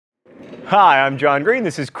Hi, I'm John Green.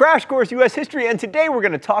 This is Crash Course U.S. History, and today we're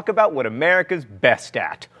going to talk about what America's best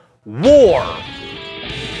at: war.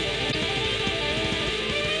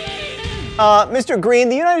 Mr. Green,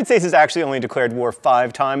 the United States has actually only declared war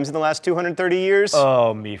 5 times in the last 230 years.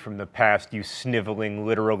 Oh, me from the past, you sniveling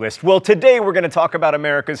literalist. Well, today we're going to talk about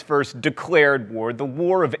America's first declared war, the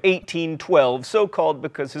War of 1812, so called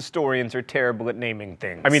because historians are terrible at naming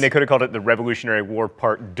things. I mean, they could have called it the Revolutionary War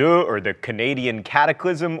Part 2, or the Canadian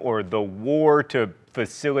Cataclysm, or the War to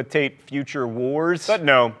Facilitate Future Wars. But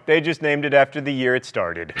no, they just named it after the year it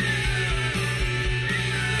started.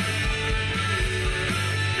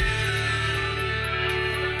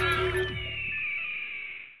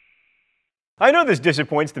 I know this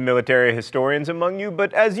disappoints the military historians among you,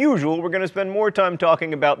 but as usual, we're going to spend more time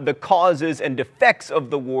talking about the causes and effects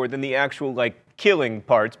of the war than the actual, killing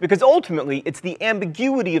parts, because ultimately, it's the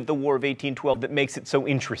ambiguity of the War of 1812 that makes it so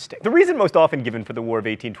interesting. The reason most often given for the War of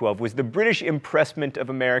 1812 was the British impressment of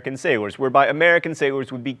American sailors, whereby American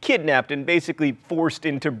sailors would be kidnapped and basically forced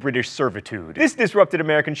into British servitude. This disrupted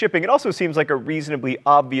American shipping. It also seems like a reasonably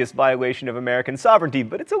obvious violation of American sovereignty,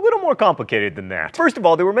 but it's a little more complicated than that. First of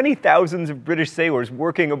all, there were many thousands of British sailors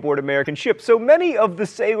working aboard American ships, so many of the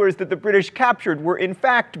sailors that the British captured were in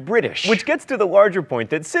fact British. Which gets to the larger point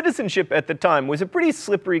that citizenship at the time was a pretty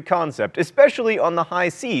slippery concept, especially on the high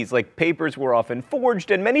seas. Papers were often forged,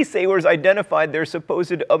 and many sailors identified their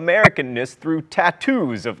supposed Americanness through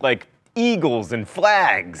tattoos of, eagles and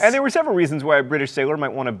flags. And there were several reasons why a British sailor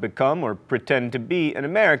might want to become or pretend to be an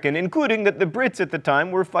American, including that the Brits at the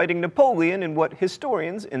time were fighting Napoleon in what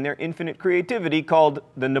historians, in their infinite creativity, called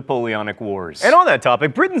the Napoleonic Wars. And on that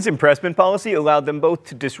topic, Britain's impressment policy allowed them both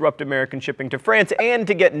to disrupt American shipping to France and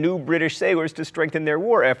to get new British sailors to strengthen their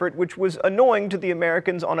war effort, which was annoying to the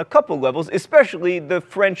Americans on a couple levels, especially the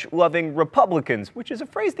French-loving Republicans, which is a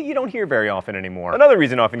phrase that you don't hear very often anymore. Another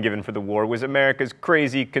reason often given for the war was America's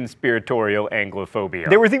crazy conspiratorial Anglophobia.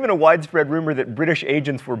 There was even a widespread rumor that British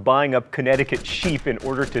agents were buying up Connecticut sheep in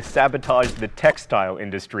order to sabotage the textile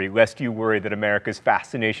industry, lest you worry that America's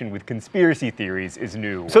fascination with conspiracy theories is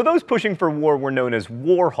new. So those pushing for war were known as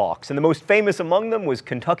war hawks, and the most famous among them was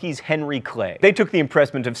Kentucky's Henry Clay. They took the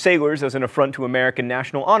impressment of sailors as an affront to American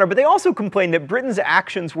national honor, but they also complained that Britain's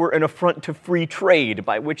actions were an affront to free trade,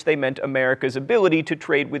 by which they meant America's ability to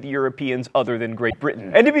trade with Europeans other than Great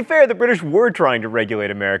Britain. And to be fair, the British were trying to regulate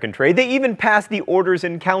American trade. They even passed the Orders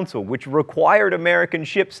in Council, which required American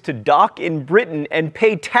ships to dock in Britain and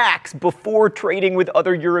pay tax before trading with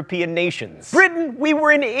other European nations. Britain, we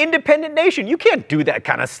were an independent nation. You can't do that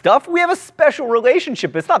kind of stuff. We have a special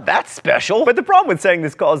relationship. It's not that special. But the problem with saying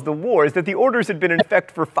this caused the war is that the orders had been in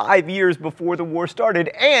effect for 5 years before the war started,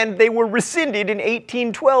 and they were rescinded in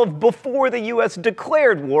 1812 before the U.S.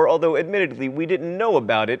 declared war, although admittedly we didn't know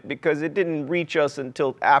about it because it didn't reach us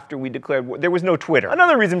until after we declared war. There was no Twitter.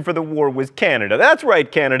 Another reason for the war was Canada. That's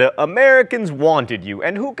right, Canada. Americans wanted you,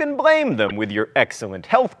 and who can blame them with your excellent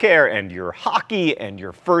healthcare and your hockey and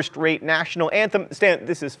your first-rate national anthem? Stan,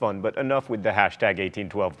 this is fun, but enough with the hashtag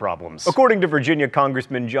 1812 problems. According to Virginia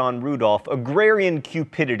Congressman John Rudolph, agrarian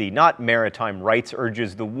cupidity, not maritime rights,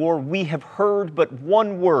 urges the war. We have heard but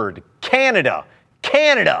one word: Canada.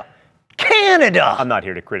 Canada. Canada! I'm not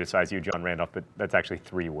here to criticize you, John Randolph, but that's actually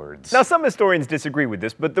 3 words. Now, some historians disagree with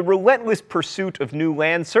this, but the relentless pursuit of new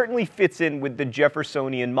land certainly fits in with the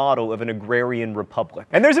Jeffersonian model of an agrarian republic.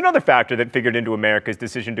 And there's another factor that figured into America's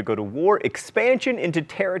decision to go to war: expansion into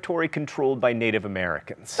territory controlled by Native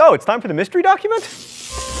Americans. Oh, it's time for the mystery document?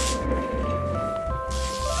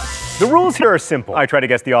 The rules here are simple. I try to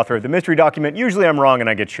guess the author of the mystery document. Usually I'm wrong and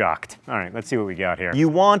I get shocked. All right, let's see what we got here. You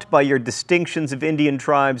want, by your distinctions of Indian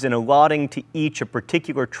tribes and allotting to each a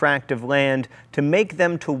particular tract of land, to make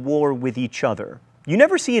them to war with each other. You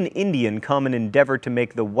never see an Indian come and endeavor to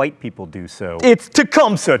make the white people do so. It's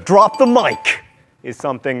Tecumseh! Drop the mic! Is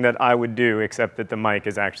something that I would do, except that the mic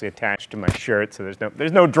is actually attached to my shirt, so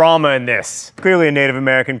there's no drama in this. Clearly a Native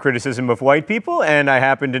American criticism of white people, and I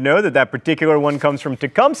happen to know that that particular one comes from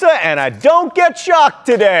Tecumseh, and I don't get shocked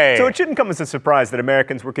today! So it shouldn't come as a surprise that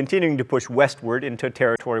Americans were continuing to push westward into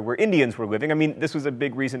territory where Indians were living. I mean, this was a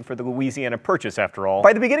big reason for the Louisiana Purchase, after all.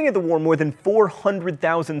 By the beginning of the war, more than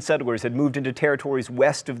 400,000 settlers had moved into territories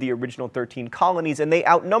west of the original 13 colonies, and they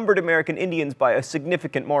outnumbered American Indians by a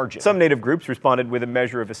significant margin. Some native groups responded with a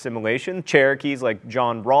measure of assimilation. Cherokees like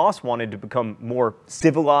John Ross wanted to become more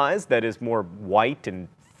civilized, that is, more white and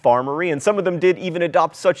farmery, and some of them did even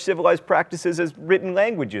adopt such civilized practices as written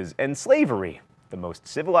languages and slavery. the most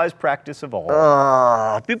civilized practice of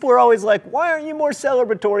all. People are always like, why aren't you more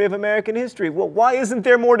celebratory of American history? Well, why isn't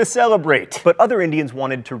there more to celebrate? But other Indians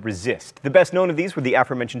wanted to resist. The best known of these were the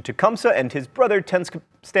aforementioned Tecumseh and his brother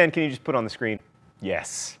Stan, can you just put on the screen?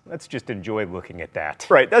 Yes, let's just enjoy looking at that.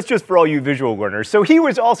 Right, that's just for all you visual learners. So he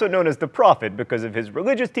was also known as the Prophet because of his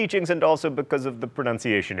religious teachings and also because of the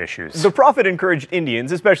pronunciation issues. The Prophet encouraged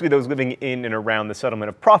Indians, especially those living in and around the settlement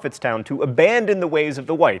of Prophetstown, to abandon the ways of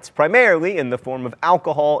the whites, primarily in the form of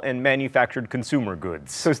alcohol and manufactured consumer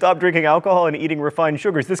goods. So stop drinking alcohol and eating refined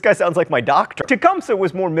sugars. This guy sounds like my doctor. Tecumseh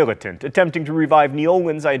was more militant, attempting to revive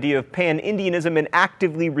Neolon's idea of pan-Indianism and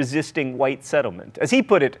actively resisting white settlement. As he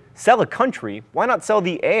put it, sell a country, why not sell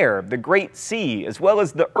the air, the great sea, as well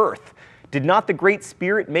as the earth? Did not the Great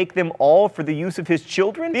Spirit make them all for the use of his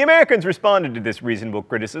children? The Americans responded to this reasonable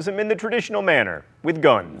criticism in the traditional manner, with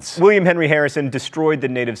guns. William Henry Harrison destroyed the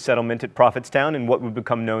native settlement at Prophetstown in what would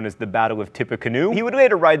become known as the Battle of Tippecanoe. He would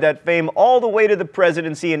later ride that fame all the way to the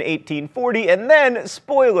presidency in 1840, and then,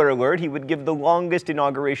 spoiler alert, he would give the longest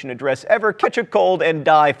inauguration address ever, catch a cold, and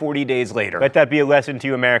die 40 days later. Let that be a lesson to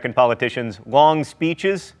you American politicians. Long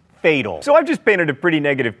speeches, fatal. So I've just painted a pretty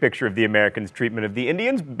negative picture of the Americans' treatment of the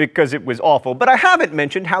Indians because it was awful, but I haven't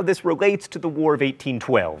mentioned how this relates to the War of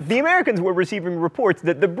 1812. The Americans were receiving reports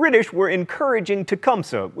that the British were encouraging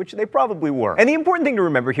Tecumseh, which they probably were. And the important thing to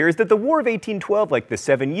remember here is that the War of 1812, like the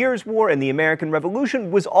 7 Years' War and the American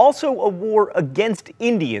Revolution, was also a war against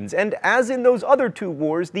Indians, and as in those other two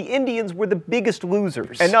wars, the Indians were the biggest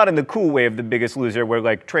losers. And not in the cool way of the biggest loser, where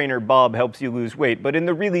like Trainer Bob helps you lose weight, but in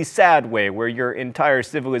the really sad way, where your entire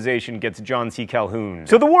civilization gets John C. Calhoun.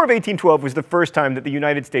 So the War of 1812 was the first time that the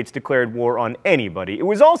United States declared war on anybody. It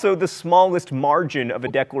was also the smallest margin of a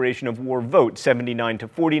declaration of war vote,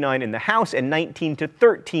 79-49 in the House and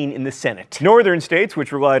 19-13 in the Senate. Northern states,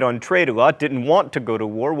 which relied on trade a lot, didn't want to go to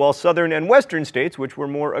war, while southern and western states, which were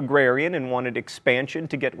more agrarian and wanted expansion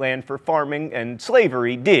to get land for farming and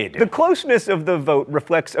slavery, did. The closeness of the vote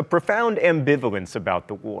reflects a profound ambivalence about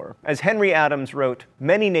the war. As Henry Adams wrote,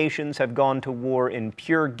 "Many nations have gone to war in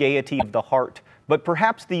pure gaiety of the heart, but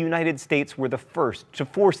perhaps the United States were the first to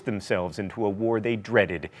force themselves into a war they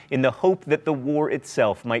dreaded, in the hope that the war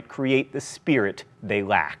itself might create the spirit they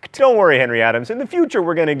lacked." Don't worry, Henry Adams. In the future,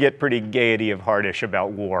 we're going to get pretty gaiety of heartish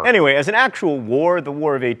about war. Anyway, as an actual war, the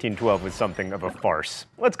War of 1812 was something of a farce.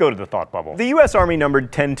 Let's go to the thought bubble. The U.S. Army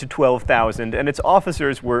numbered 10,000 to 12,000, and its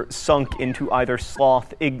officers were sunk into either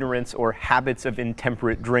sloth, ignorance, or habits of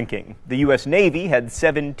intemperate drinking. The U.S. Navy had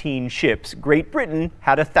 17 ships. Great Britain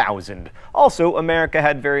had 1,000. Also, America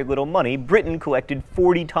had very little money. Britain collected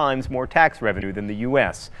 40 times more tax revenue than the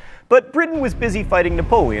U.S. But Britain was busy fighting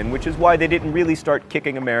Napoleon, which is why they didn't really start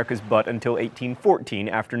kicking America's butt until 1814,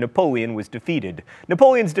 after Napoleon was defeated.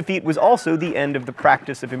 Napoleon's defeat was also the end of the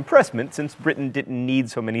practice of impressment, since Britain didn't need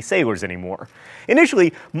so many sailors anymore.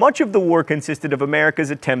 Initially, much of the war consisted of America's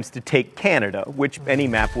attempts to take Canada, which any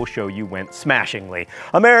map will show you went smashingly.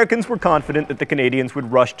 Americans were confident that the Canadians would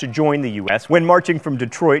rush to join the U.S. When marching from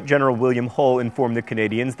Detroit, General William Hull informed the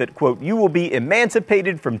Canadians that, quote, "You will be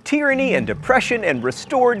emancipated from tyranny and oppression and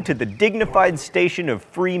restored to the dignified station of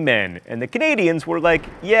free men." And the Canadians were like,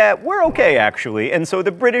 yeah, we're okay actually. And so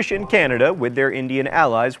the British and Canada, with their Indian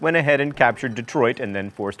allies, went ahead and captured Detroit and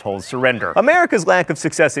then forced Hull's surrender. America's lack of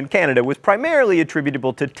success in Canada was primarily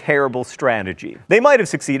attributable to terrible strategy. They might have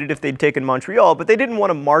succeeded if they'd taken Montreal, but they didn't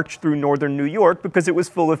want to march through northern New York because it was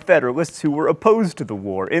full of Federalists who were opposed to the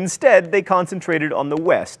war. Instead, they concentrated on the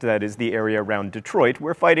west, that is, the area around Detroit,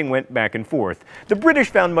 where fighting went back and forth. The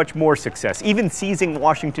British found much more success, even seizing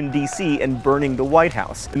Washington, D.C. and burning the White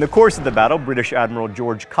House. In the course of the battle, British Admiral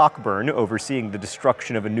George Cockburn, overseeing the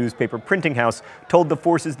destruction of a newspaper printing house, told the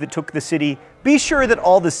forces that took the city, "Be sure that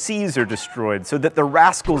all the C's are destroyed so that the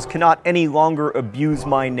rascals cannot any longer abuse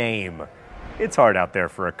my name." It's hard out there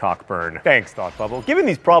for a Cockburn. Thanks, Thought Bubble. Given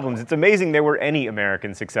these problems, it's amazing there were any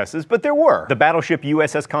American successes, but there were. The battleship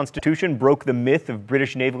USS Constitution broke the myth of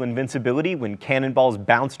British naval invincibility when cannonballs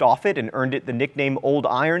bounced off it and earned it the nickname Old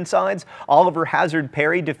Ironsides. Oliver Hazard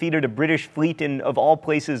Perry defeated a British fleet in, of all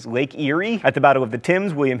places, Lake Erie. At the Battle of the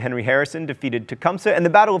Thames, William Henry Harrison defeated Tecumseh, and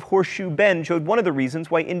the Battle of Horseshoe Bend showed one of the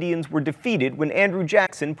reasons why Indians were defeated when Andrew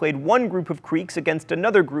Jackson played one group of Creeks against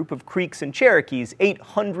another group of Creeks and Cherokees.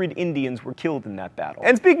 800 Indians were killed in that battle.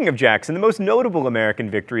 And speaking of Jackson, the most notable American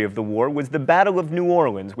victory of the war was the Battle of New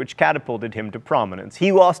Orleans, which catapulted him to prominence.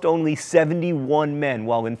 He lost only 71 men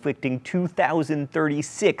while inflicting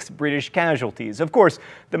 2,036 British casualties. Of course,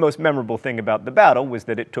 the most memorable thing about the battle was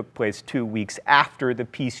that it took place 2 weeks after the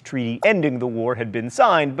peace treaty ending the war had been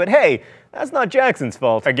signed, but hey, That's not Jackson's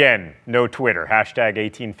fault. Again, no Twitter, hashtag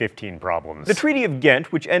 1815 problems. The Treaty of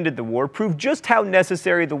Ghent, which ended the war, proved just how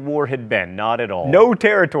necessary the war had been, not at all. No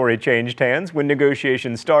territory changed hands. When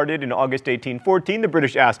negotiations started in August 1814, the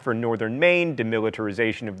British asked for northern Maine,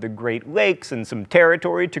 demilitarization of the Great Lakes, and some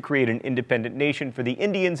territory to create an independent nation for the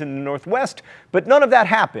Indians in the Northwest, but none of that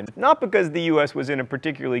happened. Not because the US was in a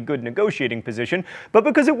particularly good negotiating position, but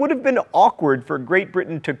because it would have been awkward for Great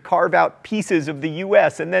Britain to carve out pieces of the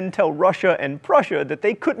US and then tell Russia and Prussia that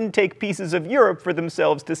they couldn't take pieces of Europe for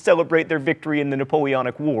themselves to celebrate their victory in the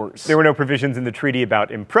Napoleonic Wars. There were no provisions in the treaty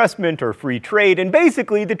about impressment or free trade, and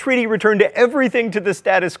basically the treaty returned everything to the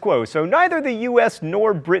status quo, so neither the US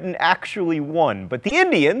nor Britain actually won, but the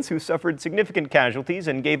Indians, who suffered significant casualties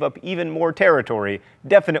and gave up even more territory,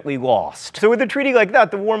 definitely lost. So with a treaty like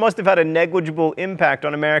that, the war must have had a negligible impact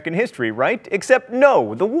on American history, right? Except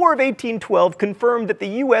no, the War of 1812 confirmed that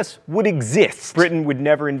the US would exist. Britain would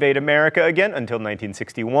never invade America again until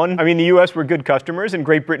 1961. I mean, the US were good customers, and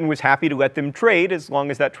Great Britain was happy to let them trade as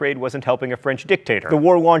long as that trade wasn't helping a French dictator. The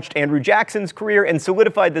war launched Andrew Jackson's career and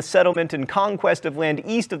solidified the settlement and conquest of land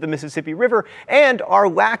east of the Mississippi River, and our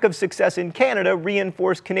lack of success in Canada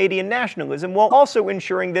reinforced Canadian nationalism while also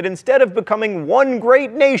ensuring that instead of becoming one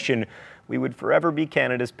great nation, we would forever be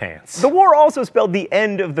Canada's pants. The war also spelled the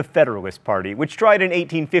end of the Federalist Party, which tried in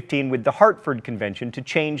 1815 with the Hartford Convention to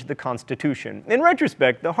change the Constitution. In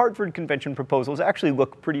retrospect, the Hartford Convention proposals actually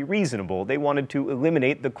look pretty reasonable. They wanted to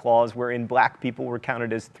eliminate the clause wherein black people were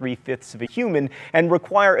counted as 3/5 of a human and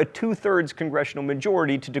require a 2/3 congressional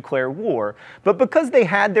majority to declare war. But because they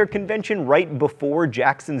had their convention right before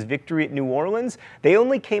Jackson's victory at New Orleans, they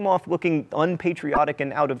only came off looking unpatriotic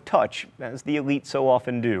and out of touch, as the elite so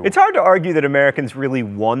often do. It's hard to argue that Americans really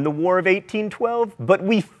won the War of 1812, but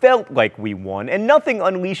we felt like we won, and nothing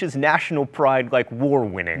unleashes national pride like war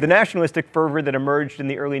winning. The nationalistic fervor that emerged in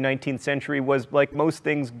the early 19th century was, like most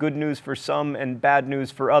things, good news for some and bad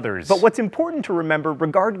news for others. But what's important to remember,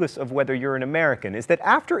 regardless of whether you're an American, is that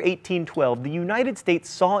after 1812, the United States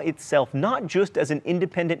saw itself not just as an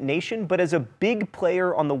independent nation, but as a big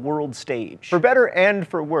player on the world stage. For better and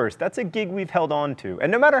for worse, that's a gig we've held on to,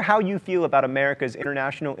 and no matter how you feel about America's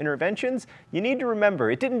international interventions, you need to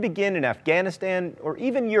remember, it didn't begin in Afghanistan or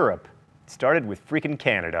even Europe. It started with freaking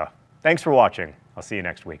Canada. Thanks for watching. I'll see you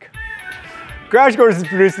next week. Crash Course is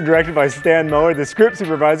produced and directed by Stan Mower. The script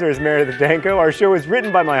supervisor is Meredith Danko. Our show is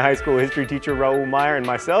written by my high school history teacher, Raoul Meyer, and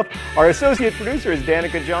myself. Our associate producer is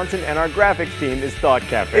Danica Johnson, and our graphics team is Thought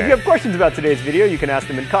Cafe. If you have questions about today's video, you can ask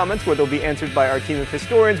them in comments, where they'll be answered by our team of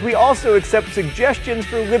historians. We also accept suggestions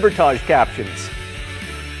for Libertage captions.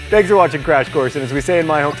 Thanks for watching Crash Course, and as we say in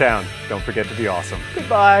my hometown, don't forget to be awesome.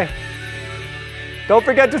 Goodbye. Don't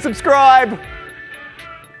forget to subscribe!